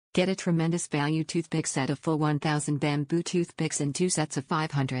Get a tremendous value toothpick set of full 1000 bamboo toothpicks in 2 sets of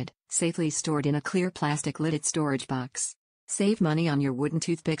 500, safely stored in a clear plastic lidded storage box. Save money on your wooden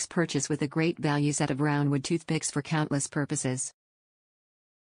toothpicks purchase with a great value set of roundwood toothpicks for countless purposes.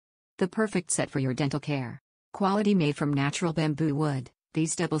 The perfect set for your dental care. Quality made from natural bamboo wood,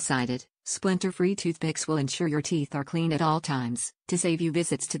 these double-sided, splinter-free toothpicks will ensure your teeth are clean at all times, to save you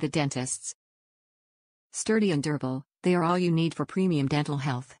visits to the dentists. Sturdy and durable, they are all you need for premium dental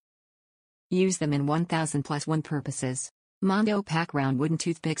health. Use them in 1000+1 purposes. MontoPack round wooden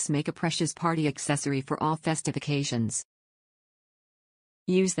toothpicks make a precious party accessory for all festive occasions.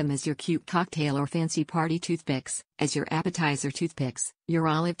 Use them as your cute cocktail or fancy party toothpicks, as your appetizer toothpicks, your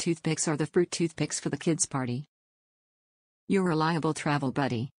olive toothpicks or the fruit toothpicks for the kids' party. Your reliable travel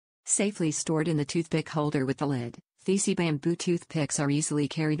buddy. Safely stored in the toothpick holder with the lid, these bamboo toothpicks are easily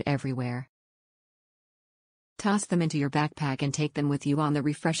carried everywhere. Toss them into your backpack and take them with you on the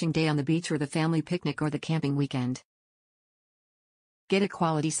refreshing day on the beach or the family picnic or the camping weekend. Get a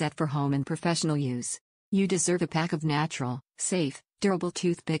quality set for home and professional use. You deserve a pack of natural, safe, durable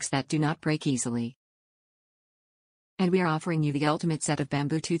toothpicks that do not break easily. And we are offering you the ultimate set of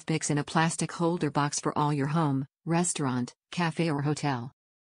bamboo toothpicks in a plastic holder box for all your home, restaurant, cafe or hotel.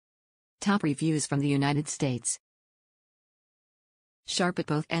 Top reviews from the United States. Sharp at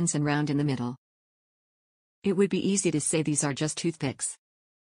both ends and round in the middle. It would be easy to say these are just toothpicks.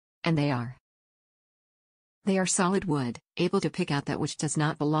 And they are. They are solid wood, able to pick out that which does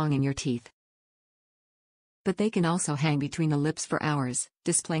not belong in your teeth. But they can also hang between the lips for hours,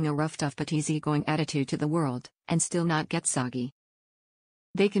 displaying a roughed-up but easygoing attitude to the world, and still not get soggy.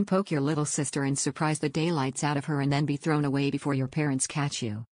 They can poke your little sister and surprise the daylights out of her and then be thrown away before your parents catch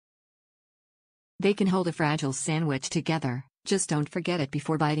you. They can hold a fragile sandwich together, just don't forget it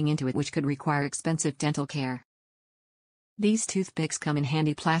before biting into it, which could require expensive dental care. These toothpicks come in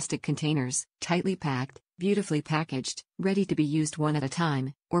handy plastic containers, tightly packed, beautifully packaged, ready to be used one at a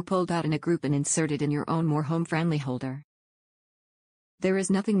time, or pulled out in a group and inserted in your own more home-friendly holder. There is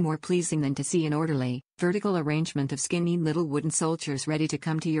nothing more pleasing than to see an orderly, vertical arrangement of skinny little wooden soldiers ready to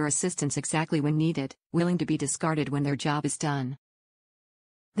come to your assistance exactly when needed, willing to be discarded when their job is done.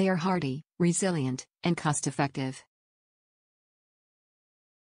 They are hardy, resilient, and cost-effective.